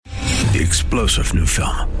The explosive new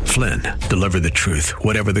film, Flynn, deliver the truth,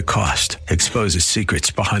 whatever the cost, exposes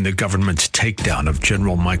secrets behind the government's takedown of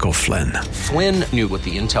General Michael Flynn. Flynn knew what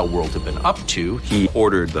the intel world had been up to. He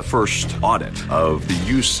ordered the first audit of the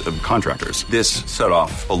use of contractors. This set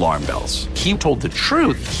off alarm bells. He told the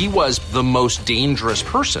truth. He was the most dangerous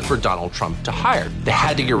person for Donald Trump to hire. They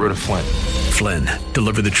had to get rid of Flynn. Flynn,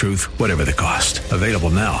 deliver the truth, whatever the cost. Available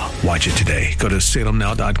now. Watch it today. Go to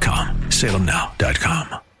salemnow.com.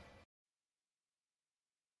 salemnow.com.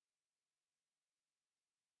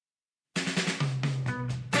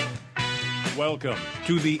 Welcome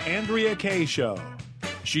to the Andrea Kaye Show.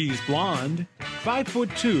 She's blonde,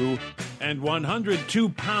 5'2", and 102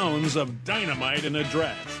 pounds of dynamite in a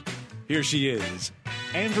dress. Here she is,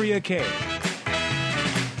 Andrea Kaye.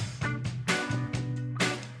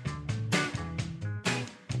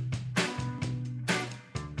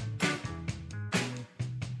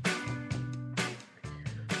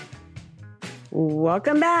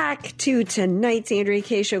 Welcome back to tonight's Andrea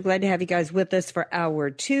Kaye Show. Glad to have you guys with us for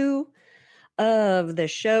hour 2 of the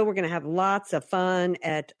show. We're going to have lots of fun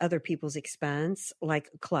at other people's expense, like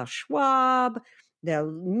Klaus Schwab, the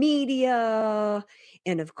media,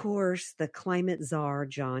 and of course, the climate czar,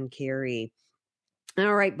 John Kerry.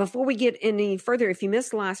 All right, before we get any further, if you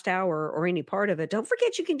missed last hour or any part of it, don't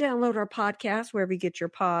forget you can download our podcast wherever you get your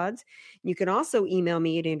pods. You can also email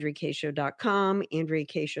me at andreakayshow.com,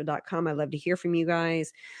 andreakayshow.com. I love to hear from you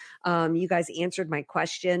guys. You guys answered my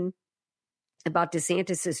question about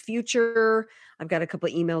DeSantis's future. I've got a couple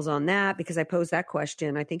of emails on that because I posed that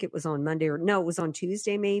question. I think it was on Monday, it was on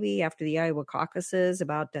Tuesday, maybe after the Iowa caucuses,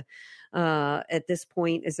 about at this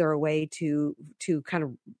point, is there a way to kind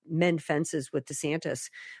of mend fences with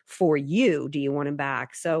DeSantis for you? Do you want him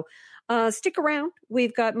back? So stick around.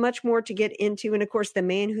 We've got much more to get into. And of course, the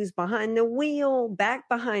man who's behind the wheel, back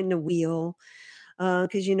behind the wheel,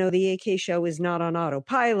 because, the AK show is not on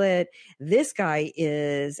autopilot. This guy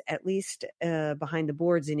is at least behind the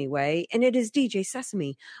boards anyway. And it is DJ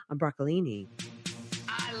Sesame on Broccolini.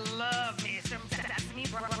 I love me some Sesame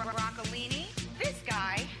Broccolini. This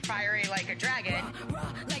guy, fiery like a dragon.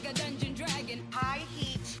 Like a dungeon dragon. High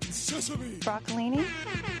heat. Sesame Broccolini.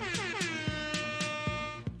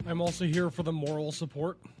 I'm also here for the moral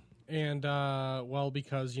support. And,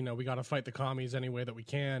 because, we got to fight the commies any way that we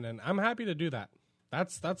can. And I'm happy to do that.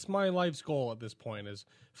 That's my life's goal at this point, is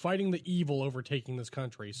fighting the evil overtaking this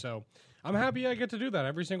country. So I'm happy I get to do that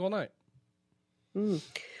every single night.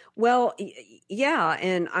 Well, yeah,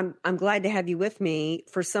 and I'm glad to have you with me.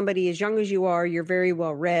 For somebody as young as you are, you're very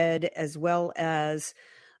well read, as well as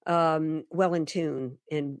well in tune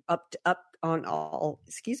and up on all.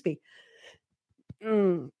 Excuse me.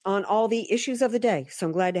 On all the issues of the day. So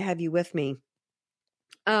I'm glad to have you with me.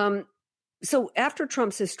 So after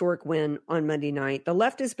Trump's historic win on Monday night, the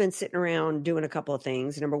left has been sitting around doing a couple of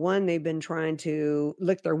things. Number one, they've been trying to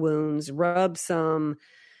lick their wounds, rub some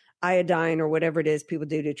iodine or whatever it is people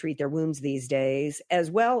do to treat their wounds these days, as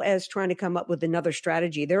well as trying to come up with another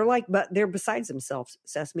strategy. But they're besides themselves,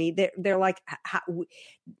 Sesame. They're like,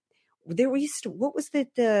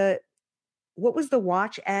 what was the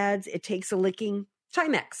watch ads? It takes a licking.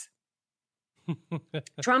 Timex.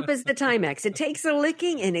 Trump is the Timex. It takes a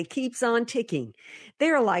licking and it keeps on ticking.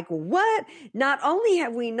 They're like, what? Not only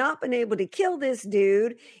have we not been able to kill this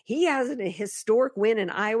dude, he has a historic win in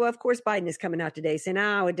Iowa. Of course, Biden is coming out today saying,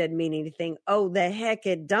 oh, it doesn't mean anything. Oh, the heck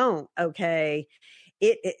it don't. Okay.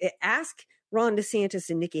 It ask Ron DeSantis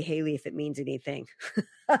and Nikki Haley if it means anything.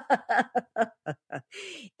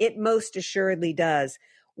 It most assuredly does.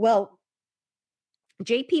 Well,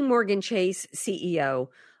 JP Morgan Chase CEO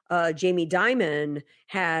Jamie Dimon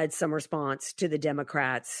had some response to the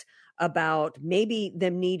Democrats about maybe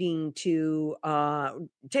them needing to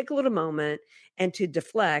take a little moment and to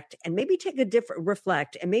reflect and maybe take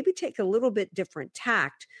a little bit different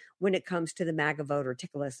tact when it comes to the MAGA voter. Take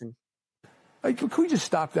a listen. Can we just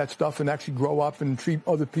stop that stuff and actually grow up and treat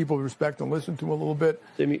other people with respect and listen to them a little bit?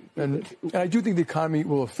 And I do think the economy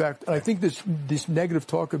will affect, and I think this negative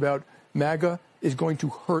talk about MAGA is going to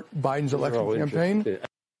hurt Biden's election campaign.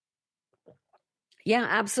 Yeah,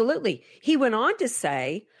 absolutely. He went on to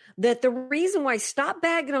say that the reason why stop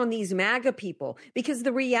bagging on these MAGA people, because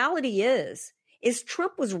the reality is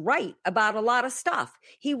Trump was right about a lot of stuff.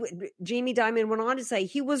 Jamie Dimon went on to say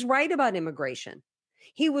he was right about immigration.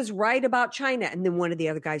 He was right about China. And then one of the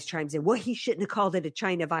other guys chimes in, well, he shouldn't have called it a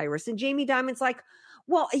China virus. And Jamie Dimon's like,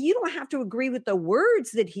 well, you don't have to agree with the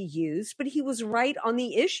words that he used, but he was right on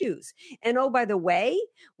the issues. And oh, by the way,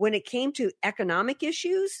 when it came to economic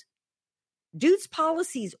issues, dude's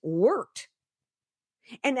policies worked.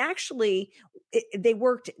 And actually, they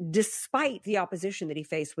worked despite the opposition that he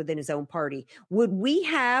faced within his own party. Would we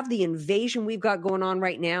have the invasion we've got going on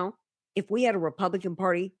right now if we had a Republican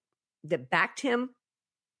Party that backed him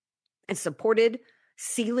and supported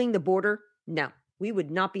sealing the border? No, we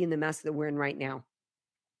would not be in the mess that we're in right now.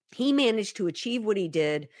 He managed to achieve what he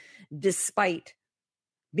did despite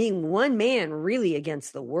being one man really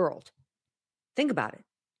against the world. Think about it.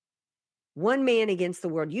 One man against the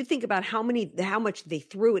world. You think about how much they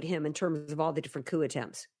threw at him in terms of all the different coup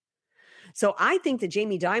attempts. So I think that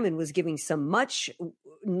Jamie Dimon was giving some much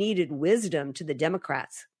needed wisdom to the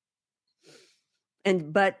Democrats.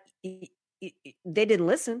 But they didn't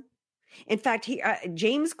listen. In fact,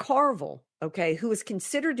 James Carville, who is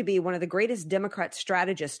considered to be one of the greatest Democrat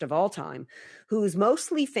strategists of all time, who's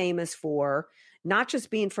mostly famous for not just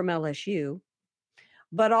being from LSU,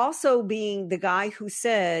 but also being the guy who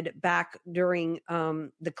said back during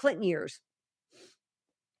the Clinton years,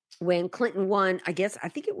 when Clinton won, I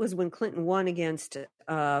think it was when Clinton won against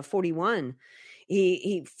 41,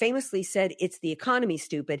 he famously said, "It's the economy,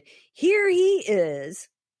 stupid." Here he is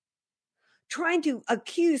trying to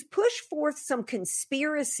push forth some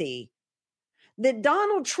conspiracy that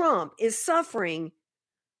Donald Trump is suffering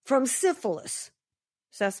from syphilis.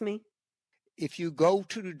 Sesame? If you go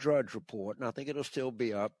to the Drudge Report, and I think it'll still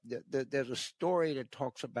be up, there's a story that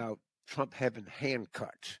talks about Trump having hand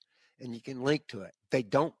cuts, and you can link to it. They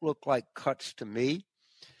don't look like cuts to me.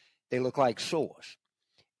 They look like sores.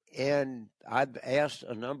 And I've asked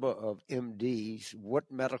a number of MDs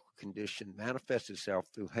what medical condition manifests itself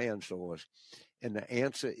through hand sores, and the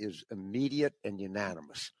answer is immediate and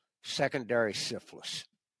unanimous: secondary syphilis.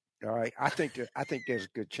 All right, I think there's a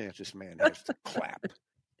good chance this man has the clap.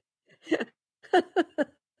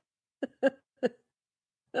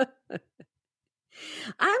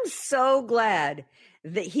 I'm so glad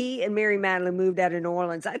that he and Mary Madeline moved out of New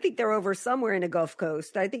Orleans. I think they're over somewhere in the Gulf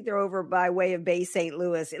Coast. I think they're over by way of Bay St.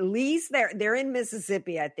 Louis. At least they're in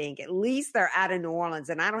Mississippi, I think. At least they're out of New Orleans,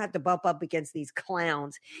 and I don't have to bump up against these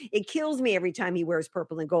clowns. It kills me every time he wears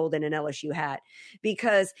purple and gold in an LSU hat.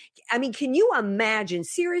 Because, can you imagine,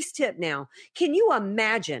 serious tip now, can you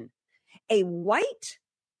imagine a white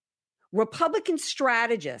Republican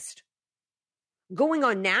strategist going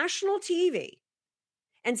on national TV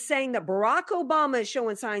and saying that Barack Obama is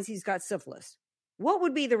showing signs he's got syphilis? What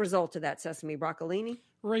would be the result of that, Sesame Broccolini?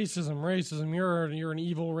 Racism. You're an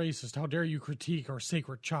evil racist. How dare you critique our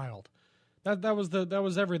sacred child? That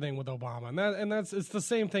was everything with Obama, and it's the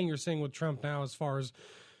same thing you're saying with Trump now, as far as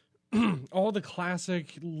all the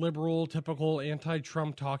classic liberal, typical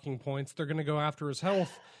anti-Trump talking points. They're going to go after his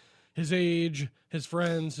health, his age, his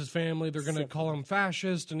friends, his family. They're going to call him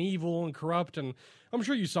fascist and evil and corrupt. And I'm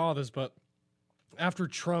sure you saw this, but after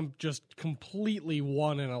Trump just completely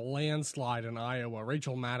won in a landslide in Iowa,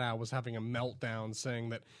 Rachel Maddow was having a meltdown saying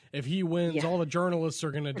that if he wins, all the journalists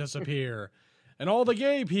are going to disappear and all the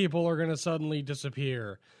gay people are going to suddenly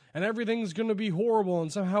disappear and everything's going to be horrible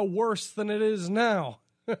and somehow worse than it is now.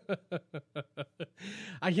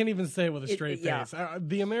 I can't even say it with a straight face.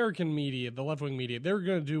 The American media, the left-wing media, they're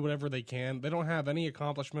going to do whatever they can. They don't have any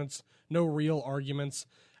accomplishments, no real arguments.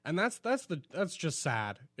 And that's just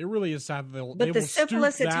sad. It really is sad that they will stoop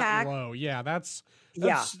that low. Yeah, that's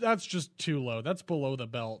just too low. That's below the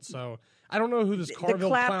belt. So I don't know who this Carville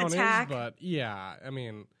clown is, but yeah,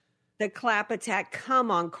 the clap attack.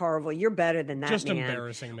 Come on, Carville, you're better than that. Just man.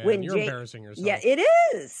 Embarrassing, man. You're embarrassing yourself. Yeah, it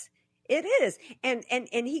is. It is. And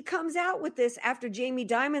he comes out with this after Jamie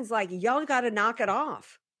Dimon's like, y'all got to knock it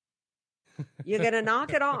off. You're going to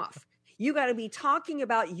knock it off. You got to be talking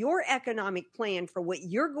about your economic plan for what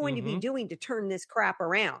you're going to be doing to turn this crap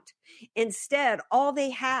around. Instead, all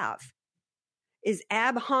they have is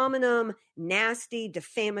ad hominem, nasty,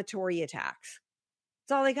 defamatory attacks.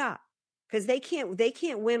 That's all they got. Because they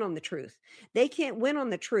can't win on the truth. They can't win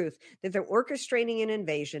on the truth that they're orchestrating an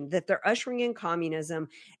invasion, that they're ushering in communism,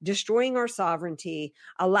 destroying our sovereignty,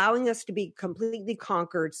 allowing us to be completely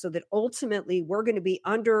conquered so that ultimately we're going to be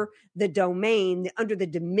under the domain, under the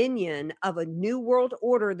dominion of a new world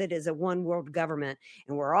order that is a one world government.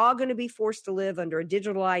 And we're all going to be forced to live under a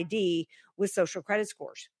digital ID with social credit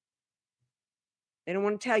scores. They don't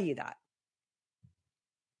want to tell you that.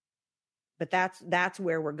 But that's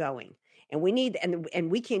where we're going. And we need, and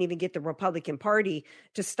we can't even get the Republican Party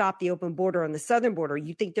to stop the open border on the southern border.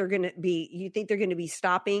 You think they're going to be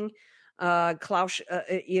stopping Klaus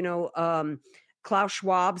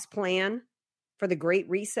Schwab's plan for the Great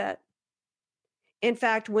Reset? In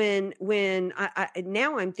fact, when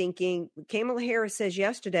now I'm thinking, Kamala Harris says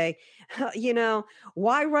yesterday,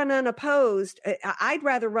 why run unopposed? I'd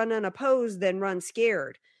rather run unopposed than run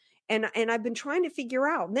scared. And I've been trying to figure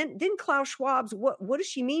out. Then Klaus Schwab's, what does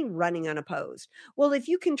she mean running unopposed? Well, if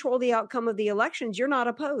you control the outcome of the elections, you're not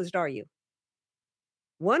opposed, are you?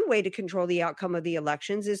 One way to control the outcome of the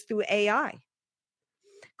elections is through AI.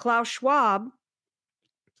 Klaus Schwab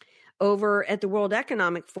over at the World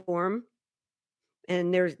Economic Forum,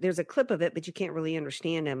 and there's a clip of it, but you can't really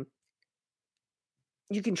understand him.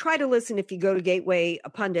 You can try to listen if you go to Gateway. A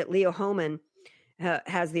pundit, Leo Hohmann,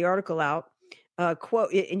 has the article out,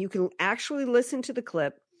 quote, and you can actually listen to the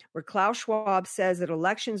clip where Klaus Schwab says that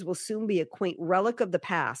elections will soon be a quaint relic of the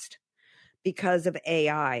past because of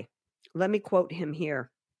AI. Let me quote him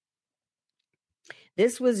here.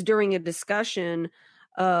 This was during a discussion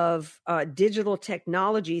of digital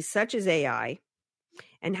technologies such as AI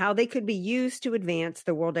and how they could be used to advance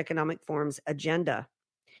the World Economic Forum's agenda.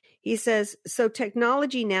 He says, so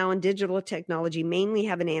technology now and digital technology mainly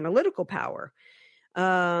have an analytical power.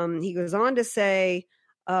 He goes on to say,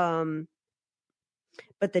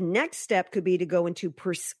 but the next step could be to go into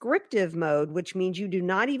prescriptive mode, which means you do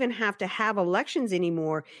not even have to have elections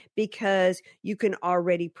anymore because you can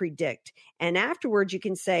already predict. And afterwards, you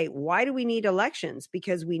can say, why do we need elections?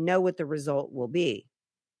 Because we know what the result will be.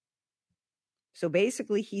 So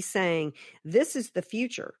basically, he's saying this is the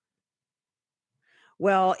future.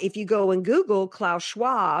 Well, if you go and Google, Klaus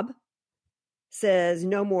Schwab says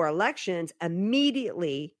no more elections,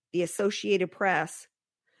 immediately the Associated Press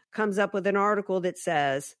comes up with an article that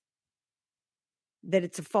says that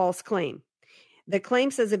it's a false claim. The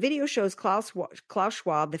claim says a video shows Klaus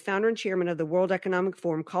Schwab, the founder and chairman of the World Economic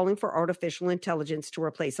Forum, calling for artificial intelligence to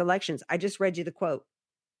replace elections. I just read you the quote.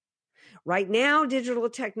 Right now, digital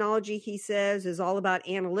technology, he says, is all about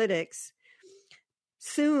analytics.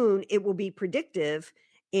 Soon it will be predictive,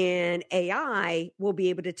 and AI will be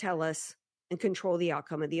able to tell us and control the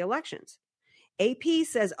outcome of the elections. AP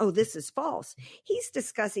says, oh, this is false. He's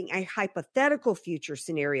discussing a hypothetical future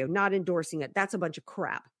scenario, not endorsing it. That's a bunch of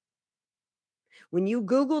crap. When you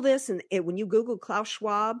Google this and when you Google Klaus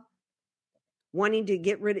Schwab wanting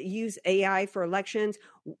to use AI for elections,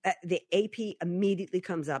 the AP immediately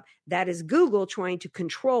comes up. That is Google trying to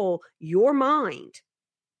control your mind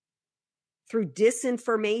through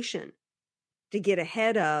disinformation to get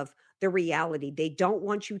ahead of the reality. They don't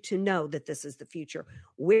want you to know that this is the future.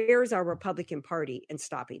 Where's our Republican Party in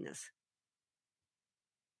stopping this?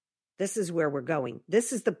 This is where we're going.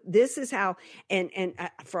 This is how, and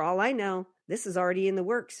for all I know, this is already in the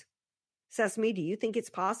works. Sesame, do you think it's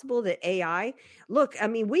possible that AI, look, I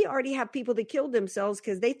mean, we already have people that killed themselves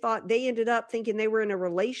because they ended up thinking they were in a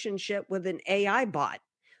relationship with an AI bot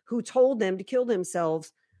who told them to kill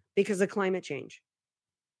themselves because of climate change.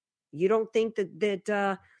 You don't think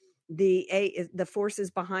that the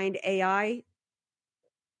forces behind AI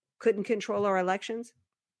couldn't control our elections?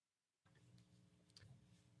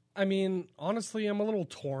 I mean, honestly, I'm a little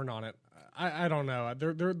torn on it. I don't know.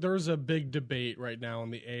 There's a big debate right now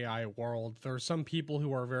in the AI world. There are some people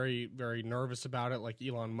who are very, very nervous about it, like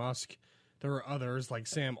Elon Musk. There are others, like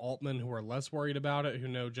Sam Altman, who are less worried about it, who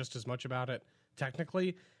know just as much about it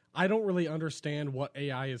technically. I don't really understand what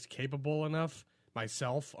AI is capable enough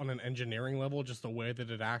myself on an engineering level, just the way that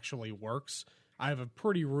it actually works. I have a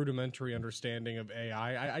pretty rudimentary understanding of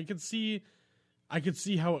AI. I could see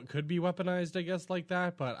how it could be weaponized, I guess, like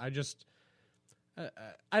that, but I just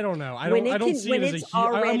I don't know. I don't see it as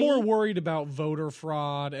I'm more worried about voter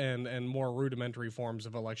fraud and more rudimentary forms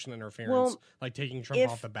of election interference, like taking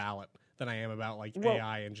Trump off the ballot, than I am about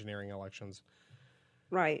AI engineering elections.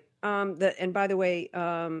 Right. And by the way,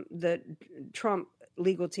 the Trump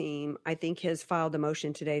legal team, I think, has filed a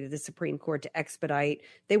motion today to the Supreme Court to expedite.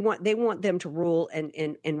 They want them to rule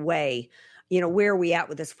and weigh, where are we at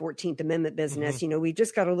with this 14th Amendment business? Mm-hmm. We've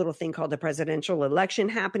just got a little thing called the presidential election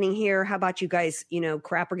happening here. How about you guys,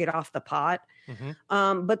 crap or get off the pot?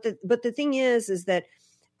 Mm-hmm. But the thing is that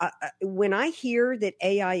when I hear that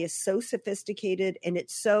AI is so sophisticated and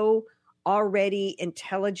it's so already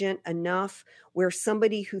intelligent enough where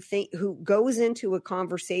somebody who goes into a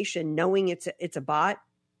conversation knowing it's a bot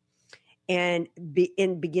and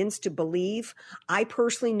begins to believe. I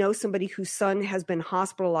personally know somebody whose son has been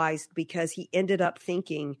hospitalized because he ended up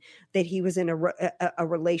thinking that he was in a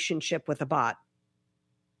relationship with a bot.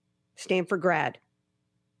 Stanford grad.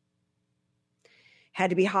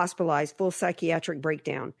 Had to be hospitalized, full psychiatric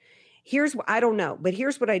breakdown. I don't know, but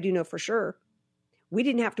here's what I do know for sure. We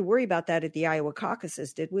didn't have to worry about that at the Iowa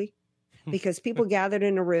caucuses, did we? Because people gathered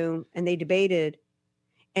in a room and they debated,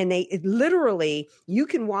 and you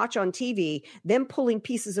can watch on TV them pulling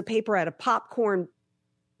pieces of paper out of popcorn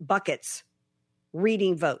buckets,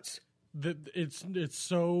 reading votes. It's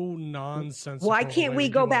so nonsensical. Why can't we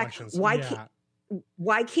go back?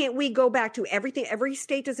 why can't we go back to everything? Every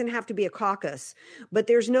state doesn't have to be a caucus, but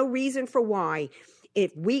there's no reason for why.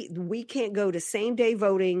 If we can't go to same day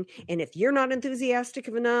voting, and if you're not enthusiastic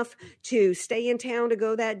enough to stay in town to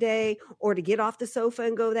go that day or to get off the sofa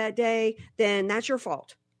and go that day, then that's your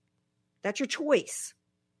fault. That's your choice.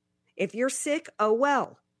 If you're sick, oh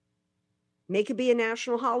well. Make it be a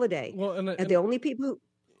national holiday. Well, and the only people who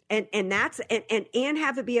and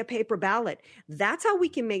have it be a paper ballot. That's how we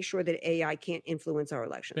can make sure that AI can't influence our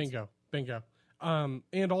elections. Bingo.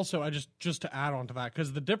 And also, I just to add on to that,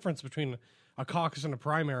 because the difference between a caucus and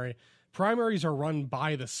a primaries are run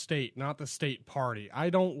by the state, not the state party. I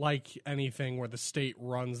don't like anything where the state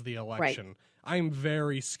runs the election. Right. I'm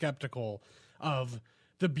very skeptical of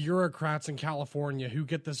the bureaucrats in California who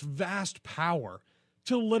get this vast power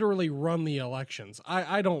to literally run the elections.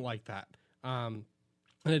 I don't like that.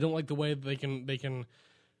 And I don't like the way that they can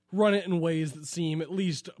run it in ways that seem at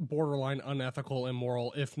least borderline unethical,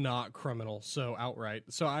 immoral, if not criminal, so outright.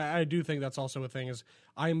 So I do think that's also a thing, is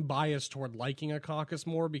I'm biased toward liking a caucus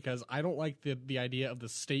more because I don't like the idea of the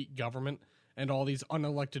state government and all these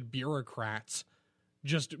unelected bureaucrats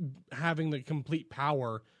just having the complete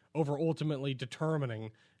power over ultimately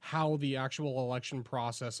determining how the actual election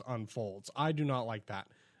process unfolds. I do not like that.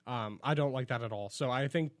 I don't like that at all. So I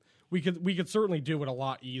think we could certainly do it a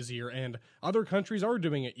lot easier, and other countries are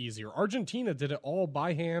doing it easier. Argentina did it all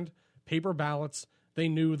by hand, paper ballots. They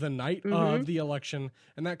knew the night of the election,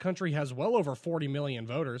 and that country has well over 40 million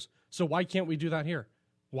voters. So why can't we do that here?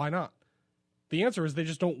 Why not? The answer is they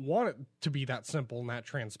just don't want it to be that simple and that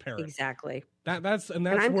transparent. Exactly. That's and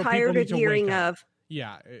I'm where tired people of need hearing to wake up. of.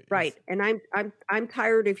 Yeah. Right. And I'm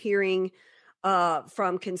tired of hearing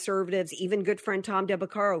from conservatives, even good friend Tom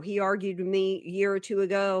DeBaccaro. He argued with me a year or two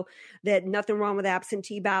ago that nothing wrong with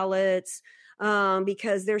absentee ballots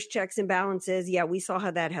because there's checks and balances. Yeah, we saw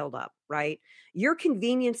how that held up, right? Your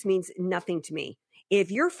convenience means nothing to me.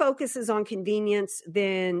 If your focus is on convenience,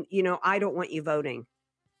 then, I don't want you voting.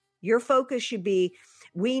 Your focus should be,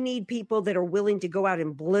 we need people that are willing to go out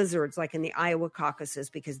in blizzards like in the Iowa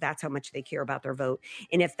caucuses, because that's how much they care about their vote.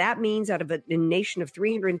 And if that means out of a nation of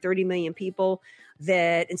 330 million people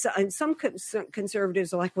that, and some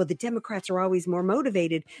conservatives are like, well, the Democrats are always more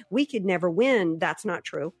motivated, we could never win. That's not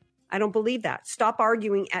true. I don't believe that. Stop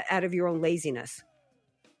arguing out of your own laziness.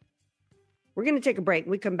 We're going to take a break.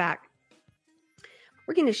 When we come back,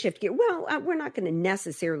 we're going to shift gears. Well, we're not going to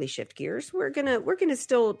necessarily shift gears. We're going to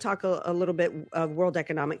still talk a little bit of World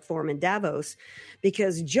Economic Forum in Davos,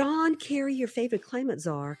 because John Kerry, your favorite climate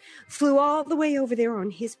czar, flew all the way over there on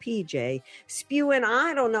his PJ, spewing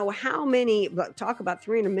I don't know how many. Talk about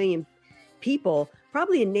 300 million people,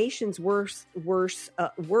 probably a nation's worth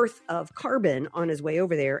of carbon on his way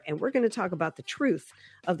over there. And we're going to talk about the truth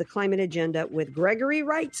of the climate agenda with Gregory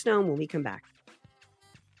Wrightstone when we come back.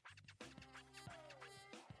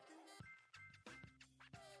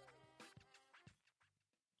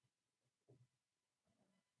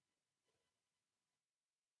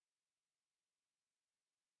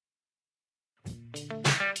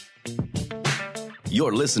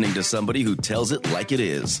 You're listening to somebody who tells it like it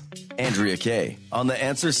is. Andrea Kaye on The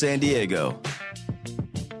Answer San Diego.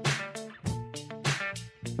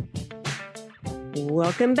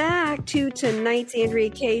 Welcome back to tonight's Andrea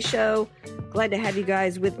Kaye Show. Glad to have you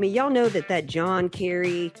guys with me. Y'all know that John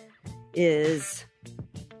Kerry is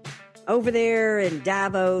over there in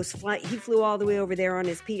Davos. He flew all the way over there on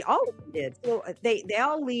his All of them did. So they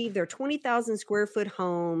all leave their 20,000 square foot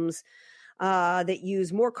homes that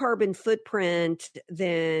use more carbon footprint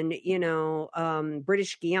than,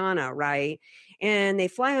 British Guiana, right? And they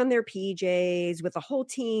fly on their PJs with the whole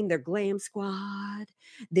team, their glam squad,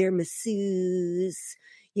 their masseuses,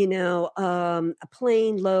 a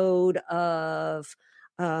plane load of,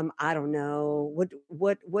 I don't know,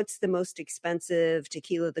 what's the most expensive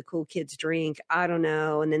tequila the cool kids drink? I don't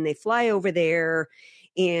know. And then they fly over there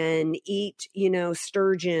and eat,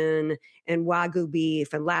 sturgeon and Wagyu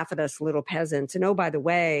beef and laugh at us little peasants. And oh, by the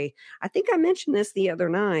way, I think I mentioned this the other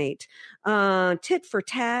night, tit for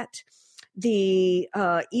tat, the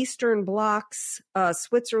Eastern Bloc's,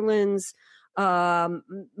 Switzerland's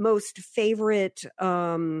most favorite,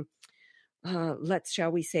 shall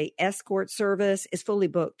we say, escort service is fully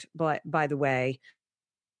booked, by the way.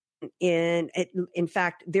 And in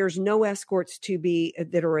fact, there's no escorts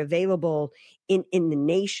that are available in the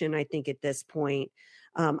nation, I think, at this point.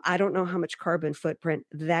 I don't know how much carbon footprint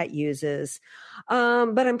that uses.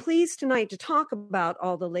 But I'm pleased tonight to talk about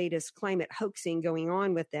all the latest climate hoaxing going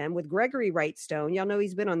on with them with Gregory Wrightstone. Y'all know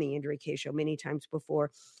he's been on the Andrea Kaye Show many times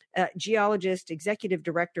before. Geologist, executive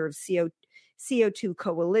director of CO2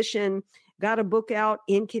 Coalition, got a book out,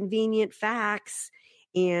 Inconvenient Facts,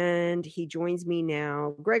 and he joins me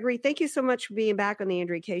now. Gregory, thank you so much for being back on the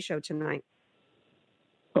Andrea Kaye Show tonight.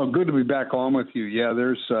 Oh, good to be back on with you. Yeah,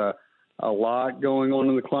 there's a lot going on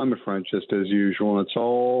in the climate front, just as usual. It's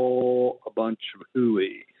all a bunch of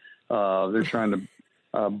hooey. They're trying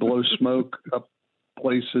to blow smoke up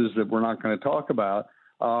places that we're not going to talk about.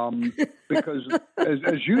 Because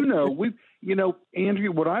as you know,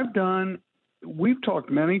 Andrea, what I've done, we've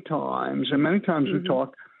talked many times, and many times we've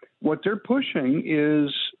talked, what they're pushing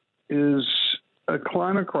is a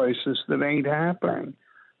climate crisis that ain't happening.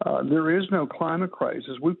 There is no climate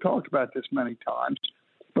crisis. We've talked about this many times,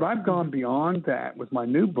 but I've gone beyond that with my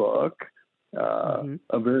new book,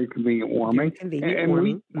 A Very Convenient Warming.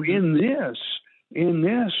 In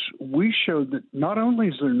this, we showed that not only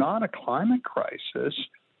is there not a climate crisis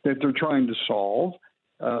that they're trying to solve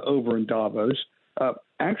over in Davos,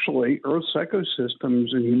 actually, Earth's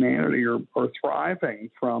ecosystems and humanity are thriving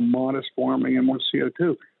from modest warming and more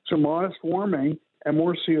CO2. So modest warming and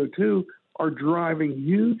more CO2 are driving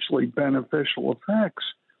hugely beneficial effects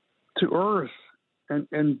to Earth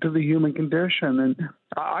and to the human condition. And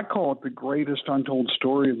I call it the greatest untold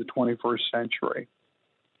story of the 21st century.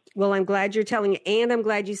 Well, I'm glad you're telling it, and I'm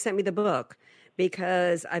glad you sent me the book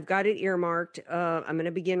because I've got it earmarked. I'm going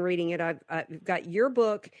to begin reading it. I've got your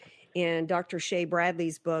book and Dr. Shea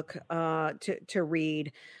Bradley's book to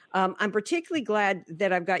read. I'm particularly glad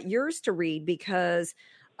that I've got yours to read because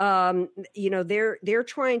they're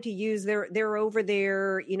trying to use they're over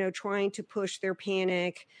there, trying to push their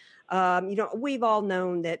panic. We've all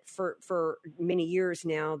known that for many years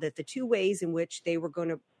now that the two ways in which they were going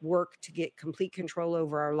to work to get complete control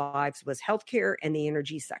over our lives was healthcare and the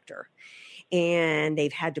energy sector. And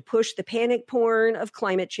they've had to push the panic porn of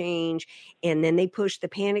climate change, and then they push the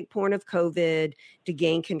panic porn of COVID to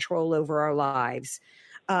gain control over our lives.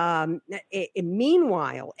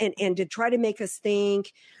 Meanwhile, and to try to make us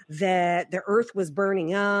think that the earth was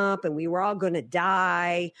burning up and we were all going to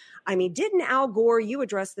die. I mean, didn't Al Gore, you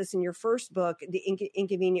addressed this in your first book, The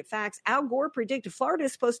Inconvenient Facts, Al Gore predicted Florida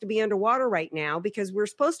is supposed to be underwater right now because we're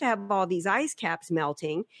supposed to have all these ice caps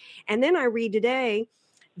melting. And then I read today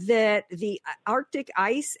that the Arctic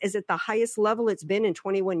ice is at the highest level it's been in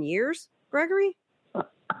 21 years, Gregory?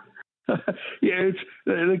 Yeah,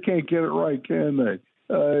 they can't get it right, can they?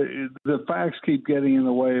 The facts keep getting in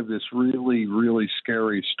the way of this really, really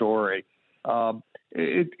scary story.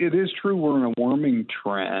 It is true we're in a warming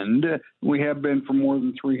trend. We have been for more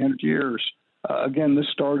than 300 years. Again, this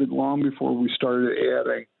started long before we started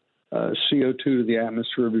adding CO2 to the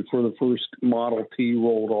atmosphere, before the first Model T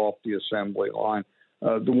rolled off the assembly line.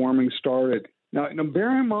 The warming started. Now,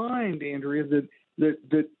 bear in mind, Andrea,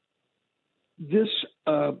 that this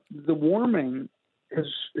the warming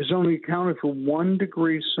has only accounted for 1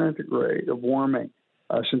 degree centigrade of warming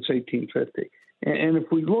since 1850. And if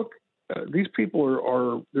we look, these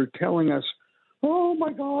people they're telling us, oh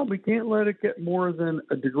my God, we can't let it get more than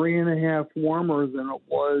 1.5 degrees warmer than it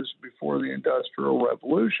was before the Industrial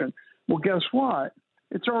Revolution. Well, guess what?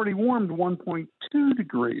 It's already warmed 1.2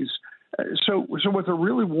 degrees. So what they're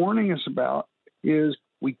really warning us about is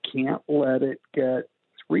we can't let it get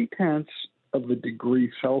 0.3 of a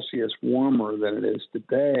degree Celsius warmer than it is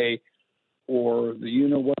today, or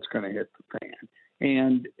what's going to hit the fan.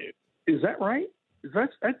 And is that right?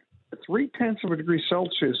 That's 0.3 of a degree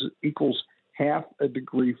Celsius equals 0.5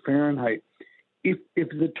 degree Fahrenheit. If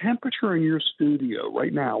the temperature in your studio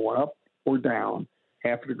right now went up or down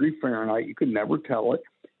 0.5 degree Fahrenheit, you could never tell it.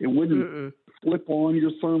 It wouldn't flip on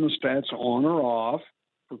your thermostats on or off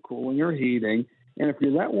for cooling or heating. And if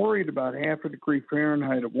you're that worried about 0.5 degree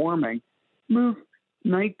Fahrenheit of warming, move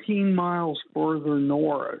 19 miles further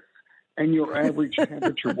north, and your average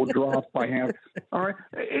temperature will drop by half. All right,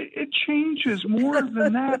 it changes more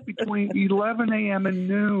than that between 11 a.m. and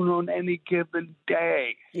noon on any given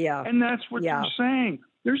day. Yeah, and that's what they're saying.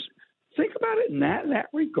 Think about it in that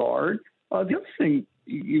regard. The other thing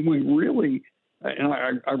we really, and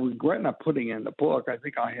I regret not putting it in the book. I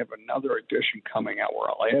think I have another edition coming out where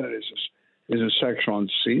I'll add it is a section on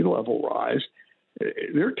sea level rise.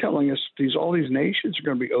 They're telling us all these nations are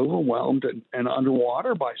going to be overwhelmed and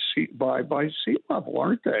underwater by sea level,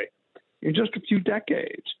 aren't they? In just a few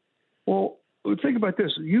decades. Well, think about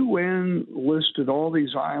this. The UN listed all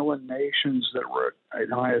these island nations that were at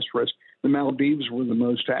highest risk. The Maldives were the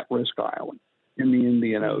most at-risk island. in the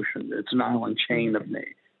Indian Ocean. It's an island chain of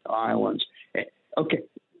islands. Okay,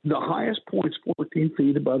 the highest point's 14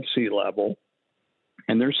 feet above sea level,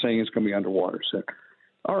 and they're saying it's going to be underwater soon.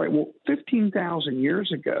 All right, well, 15,000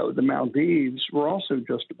 years ago, the Maldives were also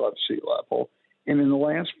just above sea level. And in the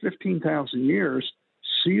last 15,000 years,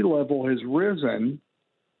 sea level has risen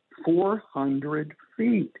 400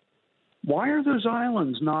 feet. Why are those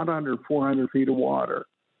islands not under 400 feet of water?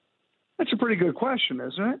 That's a pretty good question,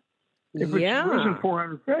 isn't it? If it's risen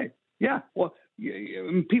 400 feet. Yeah, well,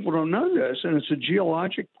 people don't know this, and it's a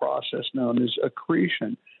geologic process known as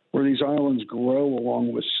accretion, where these islands grow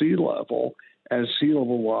along with sea level. As sea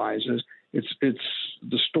level rises, it's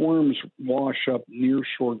the storms wash up near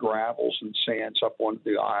shore gravels and sands up onto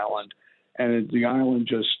the island, and the island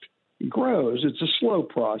just grows. It's a slow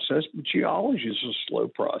process, but geology is a slow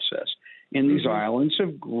process, and these islands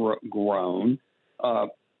have grown.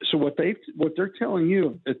 So what they're telling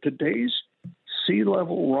you, at today's sea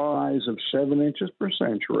level rise of 7 inches per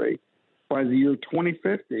century, by the year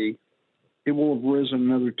 2050, it will have risen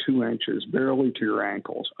another 2 inches, barely to your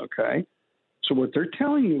ankles. Okay. So what they're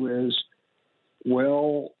telling you is,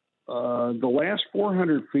 well, the last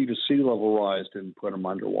 400 feet of sea level rise didn't put them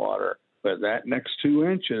underwater, but that next 2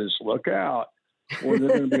 inches, look out, or they're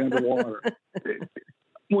going to be underwater.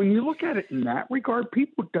 When you look at it in that regard,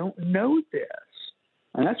 people don't know this.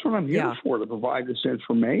 And that's what I'm here for, to provide this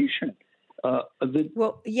information.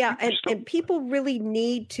 And people really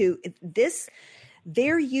need to,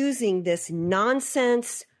 they're using this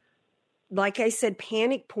nonsense, like I said,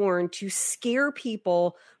 panic porn to scare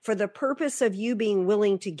people for the purpose of you being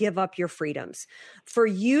willing to give up your freedoms, for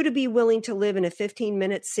you to be willing to live in a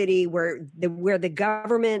 15-minute city where the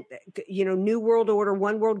government, New World Order,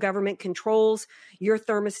 one world government controls your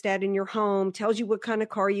thermostat in your home, tells you what kind of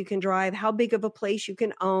car you can drive, how big of a place you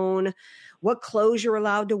can own, what clothes you're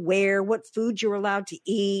allowed to wear, what food you're allowed to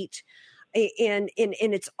eat. And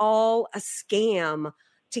it's all a scam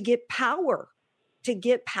to get power.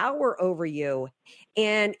 Over you.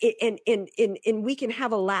 And we can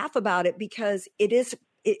have a laugh about it because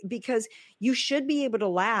because you should be able to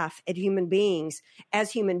laugh at human beings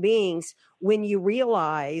when you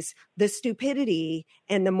realize the stupidity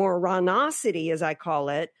and the moronicity, as I call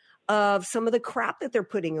it, of some of the crap that they're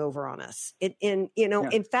putting over on us. In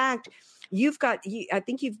fact, I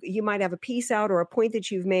think you might have a piece out or a point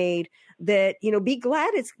that you've made that, be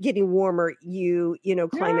glad it's getting warmer,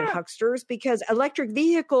 climate hucksters, because electric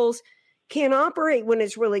vehicles can't operate when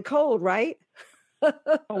it's really cold, right?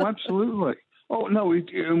 Oh, absolutely. Oh, no, we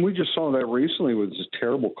just saw that recently with this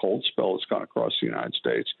terrible cold spell that's gone across the United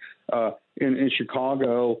States. In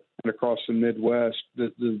Chicago and across the Midwest,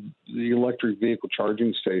 the electric vehicle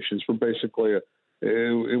charging stations were basically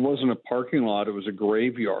it wasn't a parking lot, it was a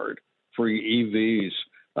graveyard for EVs.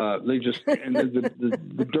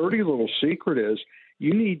 The dirty little secret is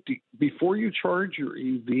you need to, before you charge your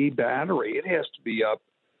EV battery, it has to be up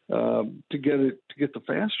to get the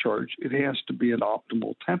fast charge. It has to be at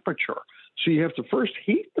optimal temperature. So you have to first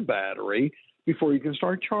heat the battery before you can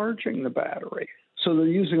start charging the battery. So they're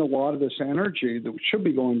using a lot of this energy that should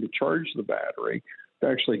be going to charge the battery to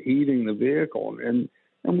actually heating the vehicle. And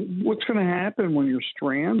what's going to happen when you're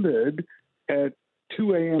stranded at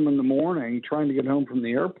 2 a.m. in the morning trying to get home from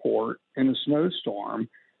the airport in a snowstorm,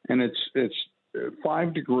 and it's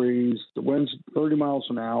 5 degrees, the wind's 30 miles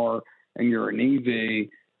an hour, and you're an EV,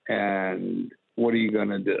 and what are you going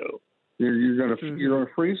to do? You're going to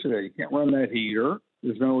freeze to death. You can't run that heater.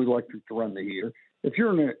 There's no electric to run the heater. If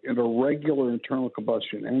you're in a regular internal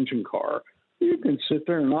combustion engine car, you can sit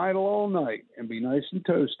there and idle all night and be nice and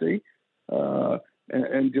toasty,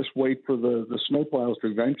 and just wait for the snowplows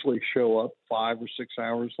to eventually show up 5 or 6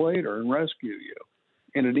 hours later and rescue you.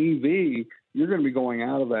 In an EV, you're going to be going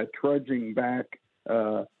out of that, trudging back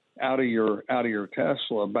out of your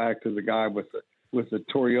Tesla back to the guy with the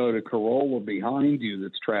Toyota Corolla behind you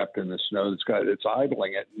that's trapped in the snow. It's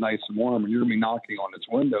idling it nice and warm, and you're going to be knocking on its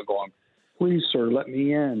window, going, "Please, sir, let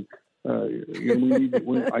me in. I need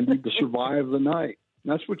to survive the night."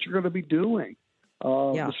 And that's what you're going to be doing.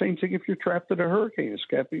 The same thing if you're trapped in a hurricane,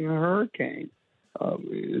 escaping a hurricane.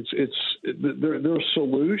 There are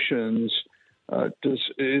solutions.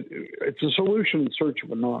 It's a solution in search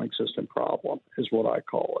of a non-existent problem, is what I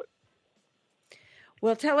call it.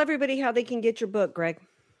 Well, tell everybody how they can get your book, Greg.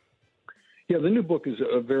 Yeah, the new book is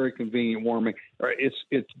a very convenient warming.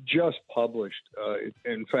 It's just published.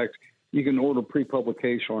 In fact, you can order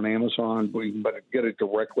pre-publication on Amazon, but you can get it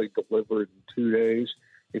directly delivered in 2 days.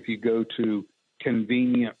 If you go to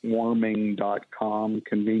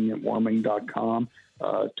convenientwarming.com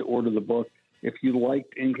to order the book. if you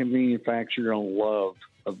liked inconvenient facts, you're going to love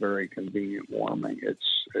A Very Convenient Warming.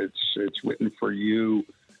 It's written for you.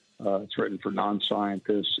 It's written for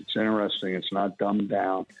non-scientists. It's interesting. It's not dumbed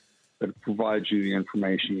down, but it provides you the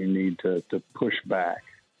information you need to push back.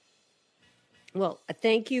 Well,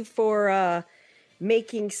 thank you for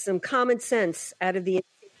making some common sense out of the,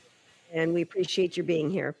 and we appreciate your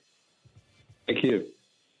being here. Thank you.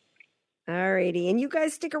 All righty. And you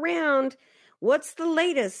guys stick around. What's the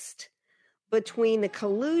latest between the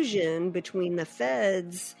collusion between the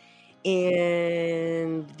feds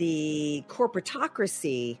and the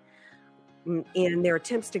corporatocracy and their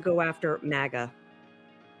attempts to go after MAGA?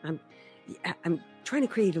 I'm trying to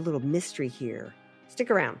create a little mystery here.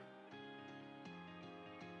 Stick around.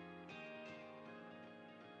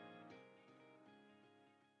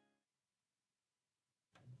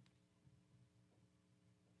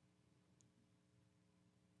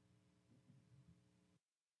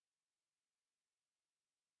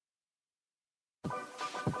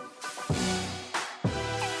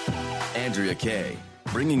 Andrea Kaye,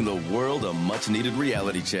 bringing the world a much-needed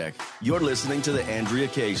reality check. You're listening to The Andrea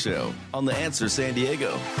Kaye Show on The Answer San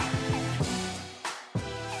Diego.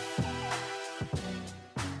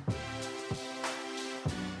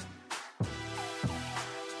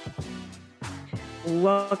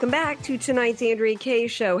 Welcome back to tonight's Andrea Kaye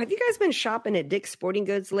Show. Have you guys been shopping at Dick's Sporting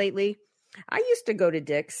Goods lately? I used to go to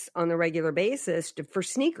Dick's on a regular basis for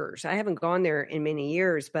sneakers. I haven't gone there in many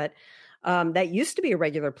years, but that used to be a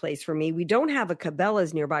regular place for me. We don't have a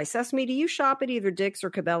Cabela's nearby. Sesame, do you shop at either Dick's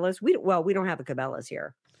or Cabela's? We don't have a Cabela's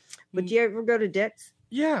here. But do you ever go to Dick's?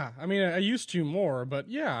 Yeah, I mean, I used to more, but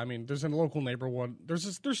yeah, I mean, there's a local neighbor one.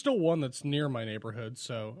 There's still one that's near my neighborhood,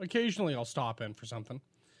 so occasionally I'll stop in for something.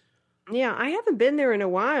 Yeah, I haven't been there in a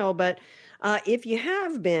while, but if you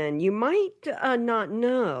have been, you might not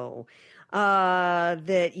know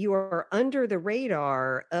that you are under the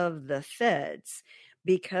radar of the feds,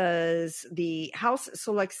 because the House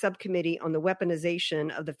Select Subcommittee on the Weaponization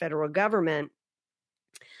of the Federal Government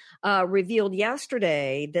revealed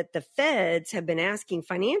yesterday that the feds have been asking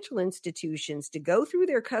financial institutions to go through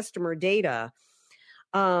their customer data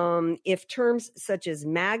if terms such as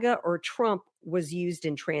MAGA or Trump was used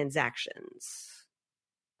in transactions.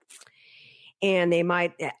 And they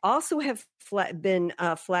might also have been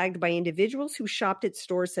flagged by individuals who shopped at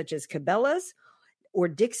stores such as Cabela's or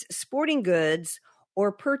Dick's Sporting Goods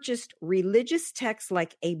or purchased religious texts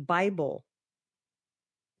like a Bible.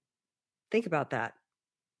 Think about that.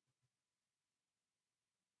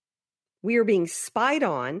 We are being spied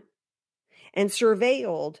on and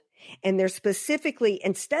surveilled, and they're specifically,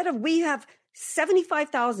 instead of, we have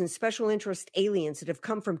 75,000 special interest aliens that have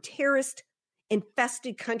come from terrorist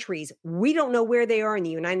infested countries. We don't know where they are in the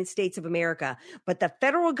United States of America, but the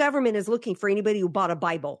federal government is looking for anybody who bought a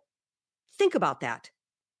Bible. Think about that.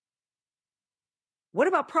 What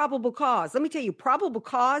about probable cause? Let me tell you, probable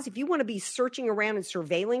cause, if you want to be searching around and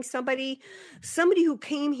surveilling somebody who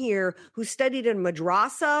came here, who studied in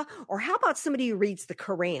madrasa, or how about somebody who reads the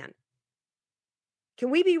Quran? Can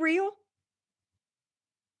we be real?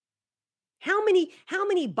 How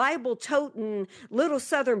many Bible-toting little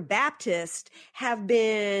Southern Baptists have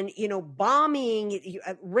been, bombing,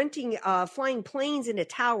 renting, flying planes into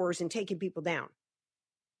towers and taking people down?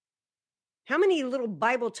 How many little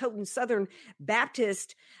Bible-toting Southern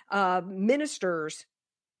Baptist ministers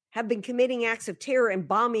have been committing acts of terror and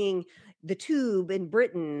bombing the Tube in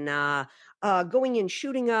Britain, going and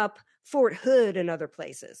shooting up Fort Hood and other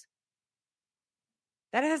places?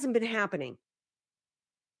 That hasn't been happening.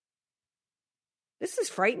 This is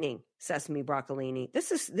frightening, Sesame Broccolini.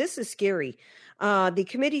 This is scary. The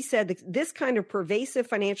committee said that this kind of pervasive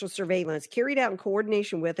financial surveillance carried out in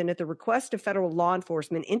coordination with and at the request of federal law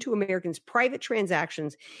enforcement into Americans' private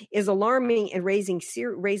transactions is alarming and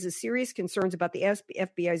raises serious concerns about the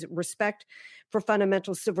FBI's respect for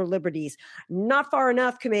fundamental civil liberties. Not far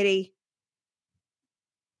enough, committee.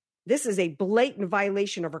 This is a blatant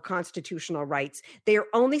violation of our constitutional rights. They are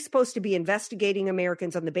only supposed to be investigating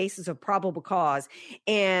Americans on the basis of probable cause.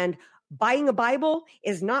 And buying a Bible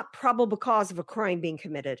is not probable cause of a crime being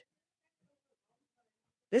committed.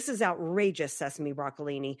 This is outrageous, Sesame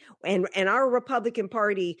Broccolini. And our Republican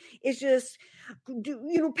Party is just,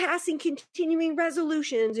 passing continuing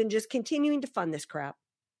resolutions and just continuing to fund this crap.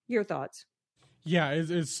 Your thoughts? Yeah,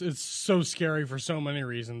 it's so scary for so many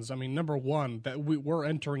reasons. I mean, number one, that we're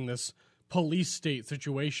entering this police state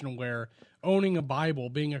situation where owning a Bible,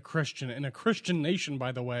 being a Christian, and a Christian nation,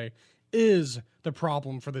 by the way, is the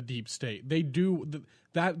problem for the deep state. They do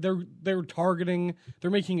that. They're targeting. They're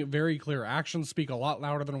making it very clear. Actions speak a lot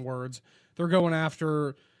louder than words. They're going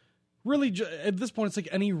after really, at this point, it's like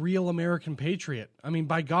any real American patriot. I mean,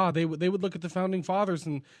 by God, they would look at the founding fathers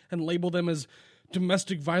and label them as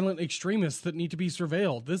domestic violent extremists that need to be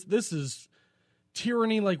surveilled. This is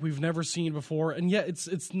tyranny like we've never seen before, and yet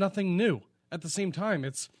it's nothing new. At the same time,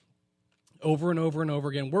 it's over and over and over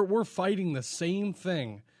again. We're fighting the same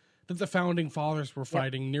thing that the founding fathers were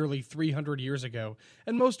fighting nearly 300 years ago.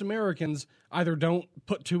 And most Americans either don't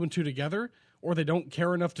put two and two together, or they don't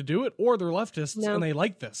care enough to do it, or they're leftists and they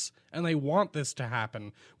like this and they want this to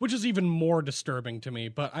happen, which is even more disturbing to me.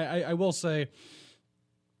 But I will say,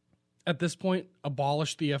 at this point,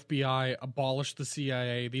 abolish the FBI, abolish the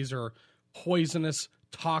CIA. These are poisonous,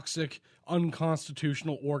 toxic,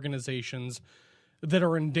 unconstitutional organizations that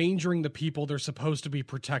are endangering the people they're supposed to be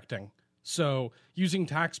protecting. So using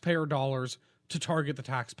taxpayer dollars to target the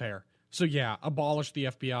taxpayer. So yeah, abolish the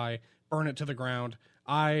FBI, burn it to the ground.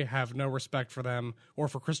 I have no respect for them or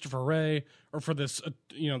for Christopher Wray or for this,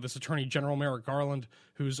 this Attorney General Merrick Garland,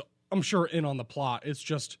 who's, I'm sure, in on the plot.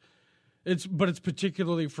 But it's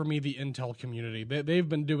particularly for me, the intel community. They've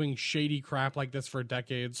been doing shady crap like this for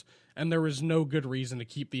decades, and there is no good reason to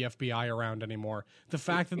keep the FBI around anymore. The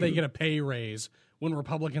fact that they get a pay raise when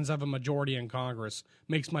Republicans have a majority in Congress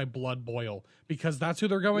makes my blood boil, because that's who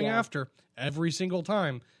they're going after every single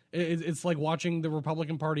time. It's like watching the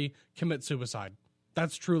Republican Party commit suicide.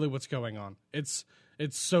 That's truly what's going on. It's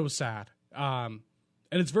so sad. And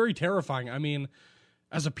it's very terrifying. I mean,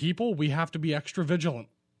 as a people, we have to be extra vigilant.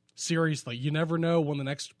 Seriously, you never know when the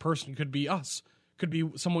next person could be us, could be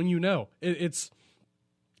someone you know. There's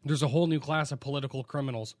a whole new class of political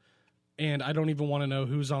criminals, and I don't even want to know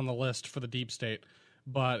who's on the list for the deep state,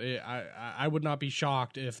 but I would not be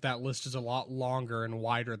shocked if that list is a lot longer and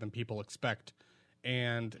wider than people expect.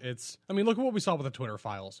 And look at what we saw with the Twitter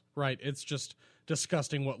files, right? It's just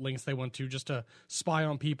disgusting what lengths they went to just to spy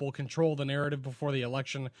on people, control the narrative before the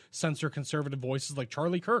election, censor conservative voices like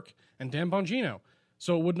Charlie Kirk and Dan Bongino.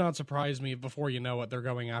 So it would not surprise me if before you know it, they're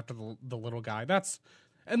going after the little guy.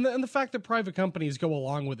 And the fact that private companies go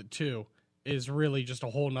along with it too is really just a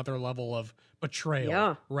whole nother level of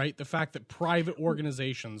betrayal, right? The fact that private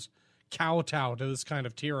organizations kowtow to this kind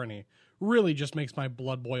of tyranny really just makes my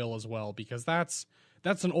blood boil as well, because that's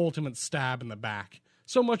an ultimate stab in the back.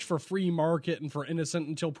 So much for free market and for innocent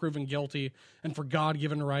until proven guilty and for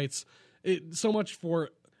God-given rights. So much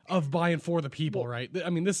of by and for the people, right? I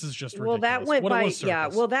mean, this is just ridiculous.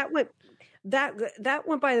 Well, that went that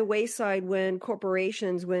went by the wayside when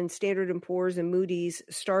corporations, when Standard & Poor's and Moody's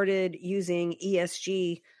started using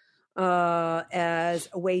ESG as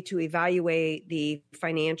a way to evaluate the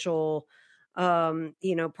financial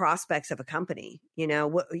prospects of a company.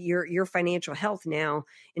 Your financial health now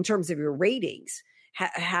in terms of your ratings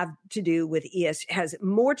have to do with has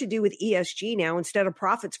more to do with ESG now instead of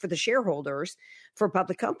profits for the shareholders for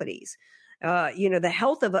public companies. The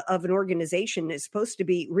health of an organization is supposed to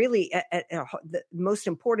be really the most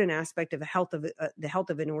important aspect of the health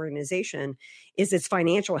of an organization is its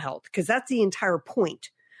financial health, because that's the entire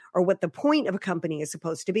point, or what the point of a company is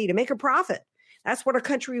supposed to be, to make a profit. That's what our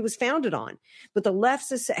country was founded on. But the left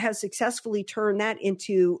has successfully turned that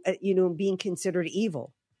into being considered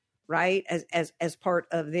evil, right? As part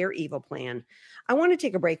of their evil plan. I want to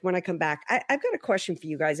take a break. When I come back, I've got a question for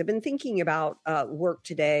you guys. I've been thinking about work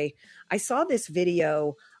today. I saw this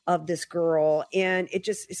video of this girl, and it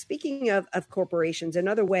just, speaking of corporations,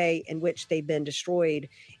 another way in which they've been destroyed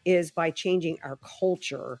is by changing our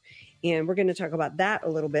culture. And we're going to talk about that a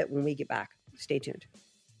little bit when we get back. Stay tuned.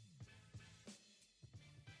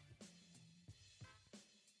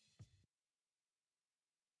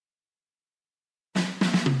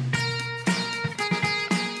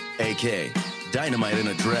 AK, Dynamite in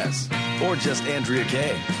a Dress, or just Andrea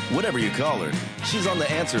Kaye, whatever you call her. She's on The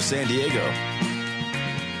Answer San Diego.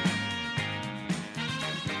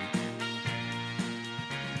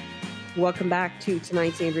 Welcome back to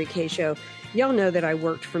tonight's Andrea Kaye Show. Y'all know that I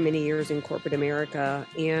worked for many years in corporate America,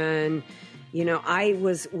 and I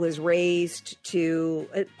was raised to,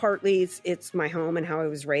 partly it's my home and how I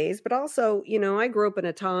was raised, but also, I grew up in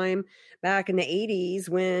a time back in the 80s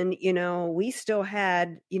when, we still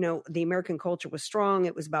had, the American culture was strong.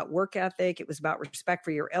 It was about work ethic. It was about respect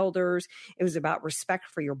for your elders. It was about respect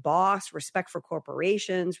for your boss, respect for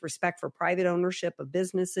corporations, respect for private ownership of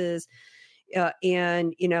businesses. You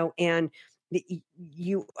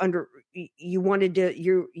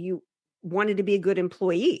wanted to be a good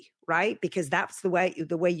employee, right? Because that's the way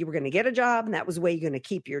you were going to get a job, and that was the way you're going to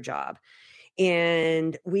keep your job.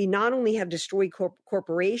 And we not only have destroyed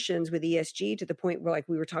corporations with ESG to the point where, like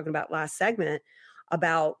we were talking about last segment,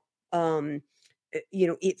 about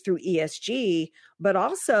it through ESG, but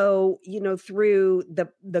also, through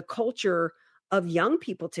the culture of young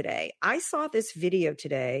people today. I saw this video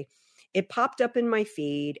today. It popped up in my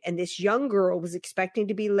feed, and this young girl was expecting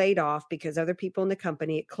to be laid off because other people in the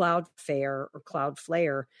company at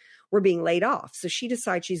Cloudflare were being laid off. So she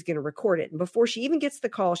decides she's going to record it. And before she even gets the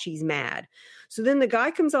call, she's mad. So then the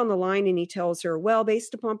guy comes on the line and he tells her, well,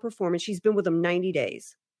 based upon performance, she's been with him 90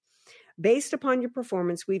 days. Based upon your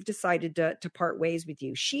performance, we've decided to part ways with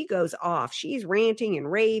you. She goes off. She's ranting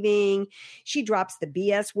and raving. She drops the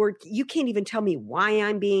BS word. You can't even tell me why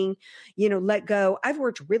I'm being, let go. I've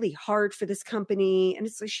worked really hard for this company. And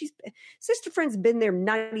it's like Sister Friend's been there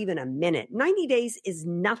not even a minute. 90 days is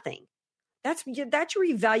nothing. That's your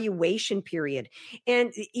evaluation period.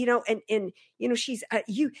 And, she's,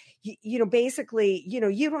 basically,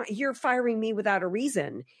 you're firing me without a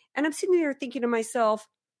reason. And I'm sitting there thinking to myself,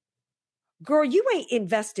 girl, you ain't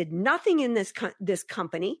invested nothing in this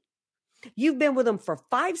company. You've been with them for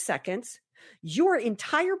 5 seconds. Your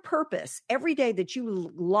entire purpose every day that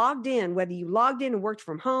you logged in, whether you logged in and worked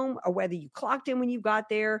from home or whether you clocked in when you got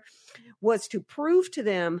there, was to prove to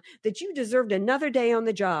them that you deserved another day on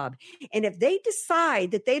the job. And if they decide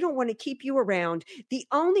that they don't want to keep you around, the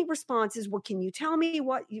only response is, well, can you tell me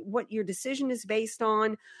what your decision is based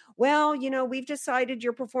on? Well, we've decided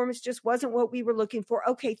your performance just wasn't what we were looking for.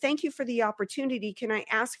 Okay, thank you for the opportunity. Can I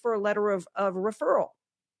ask for a letter of referral?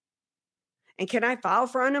 And can I file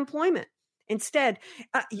for unemployment? Instead,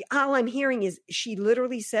 all I'm hearing is she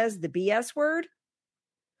literally says the BS word.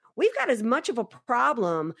 We've got as much of a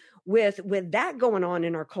problem with that going on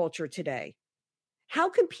in our culture today. How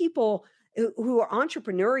can people who are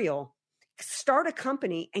entrepreneurial start a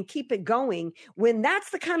company and keep it going when that's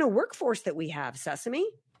the kind of workforce that we have, Sesame?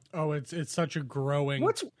 Oh, it's such a growing...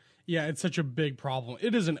 Yeah, it's such a big problem.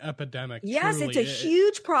 It is an epidemic. Yes, truly. It's a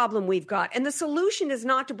huge problem we've got. And the solution is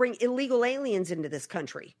not to bring illegal aliens into this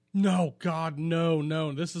country. No, God,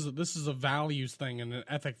 no. This is a values thing and an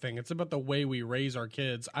ethic thing. It's about the way we raise our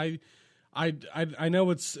kids. I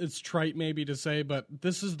know it's trite maybe to say, but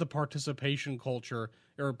this is the participation culture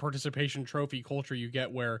or participation trophy culture you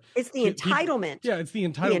get where it's the entitlement. It's the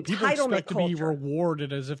entitlement. People expect culture. To be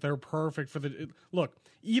rewarded as if they're perfect for the look.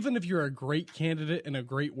 Even if you're a great candidate and a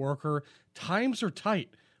great worker, times are tight.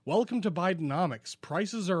 Welcome to Bidenomics.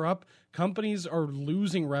 Prices are up. Companies are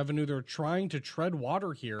losing revenue. They're trying to tread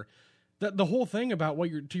water here. The whole thing about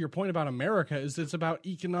to your point about America is it's about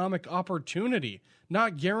economic opportunity,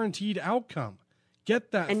 not guaranteed outcome.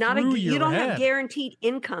 Get that and not through you don't head. Have guaranteed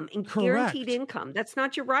income. And correct. Guaranteed income. That's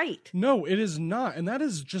not your right. No, it is not. And that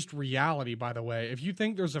is just reality, by the way. If you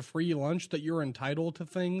think there's a free lunch that you're entitled to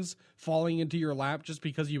things falling into your lap just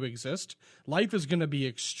because you exist, life is going to be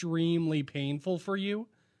extremely painful for you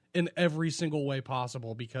in every single way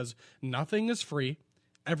possible because nothing is free.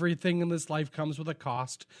 Everything in this life comes with a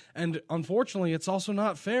cost. And unfortunately, it's also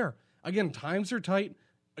not fair. Again, times are tight.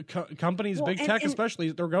 Companies, big tech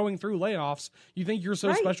especially, they're going through layoffs. You think you're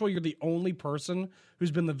so special? You're the only person who's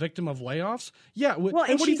been the victim of layoffs? Yeah. And what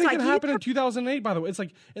do you think happened in 2008, by the way? It's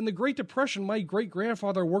like in the Great Depression, my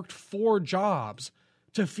great-grandfather worked 4 jobs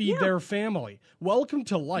to feed their family. Welcome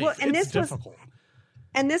to life. It's difficult.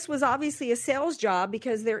 And this was obviously a sales job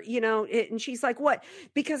because they're, and she's like, what?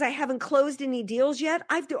 Because I haven't closed any deals yet.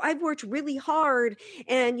 I've worked really hard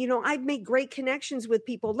and, I've made great connections with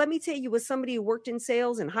people. Let me tell you, as somebody who worked in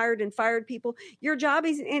sales and hired and fired people, your job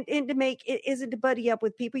isn't to buddy up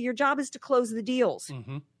with people. Your job is to close the deals.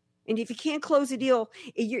 Mm-hmm. And if you can't close a deal,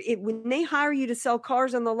 when they hire you to sell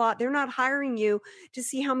cars on the lot, they're not hiring you to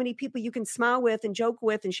see how many people you can smile with and joke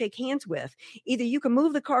with and shake hands with. Either you can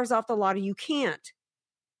move the cars off the lot or you can't.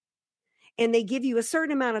 And they give you a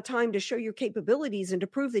certain amount of time to show your capabilities and to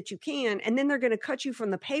prove that you can. And then they're going to cut you from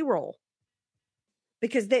the payroll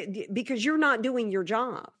because you're not doing your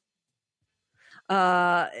job.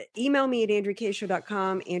 Email me at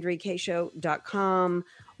AndreaKayshow.com, AndreaKayshow.com.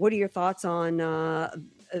 What are your thoughts on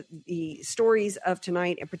the stories of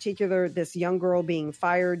tonight, in particular, this young girl being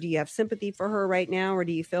fired? Do you have sympathy for her right now? Or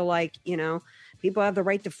do you feel like, people have the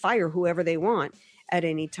right to fire whoever they want at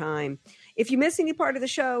any time? If you miss any part of the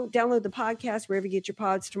show, download the podcast wherever you get your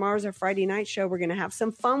pods. Tomorrow's our Friday night show. We're going to have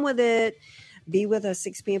some fun with it. Be with us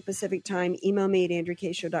 6 p.m. Pacific time. Email me at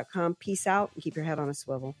AndreaKayshow.com. Peace out and keep your head on a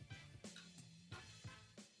swivel.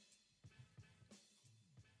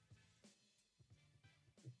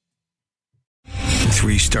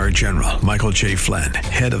 3-star general Michael J. Flynn,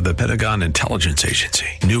 head of the Pentagon Intelligence Agency,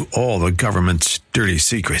 knew all the government's dirty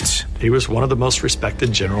secrets. He was one of the most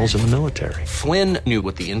respected generals in the military. Flynn knew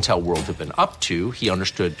what the intel world had been up to. He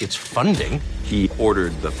understood its funding. He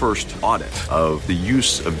ordered the first audit of the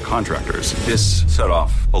use of contractors. This set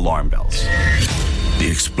off alarm bells. The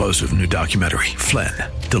explosive new documentary, Flynn,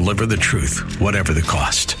 Deliver the Truth, Whatever the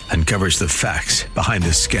Cost, uncovers the facts behind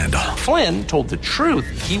this scandal. Flynn told the truth.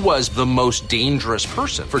 He was the most dangerous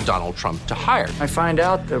person for Donald Trump to hire. I find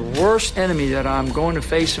out the worst enemy that I'm going to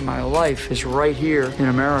face in my life is right here in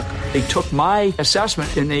America. They took my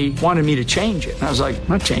assessment and they wanted me to change it. And I was like, I'm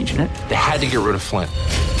not changing it. They had to get rid of Flynn.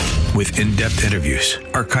 With in-depth interviews,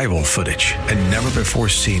 archival footage, and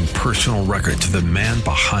never-before-seen personal records of the man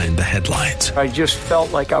behind the headlines. I just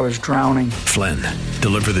felt like I was drowning. Flynn,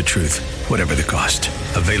 Deliver the Truth, Whatever the Cost.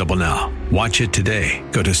 Available now. Watch it today.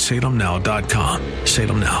 Go to salemnow.com.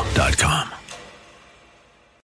 salemnow.com.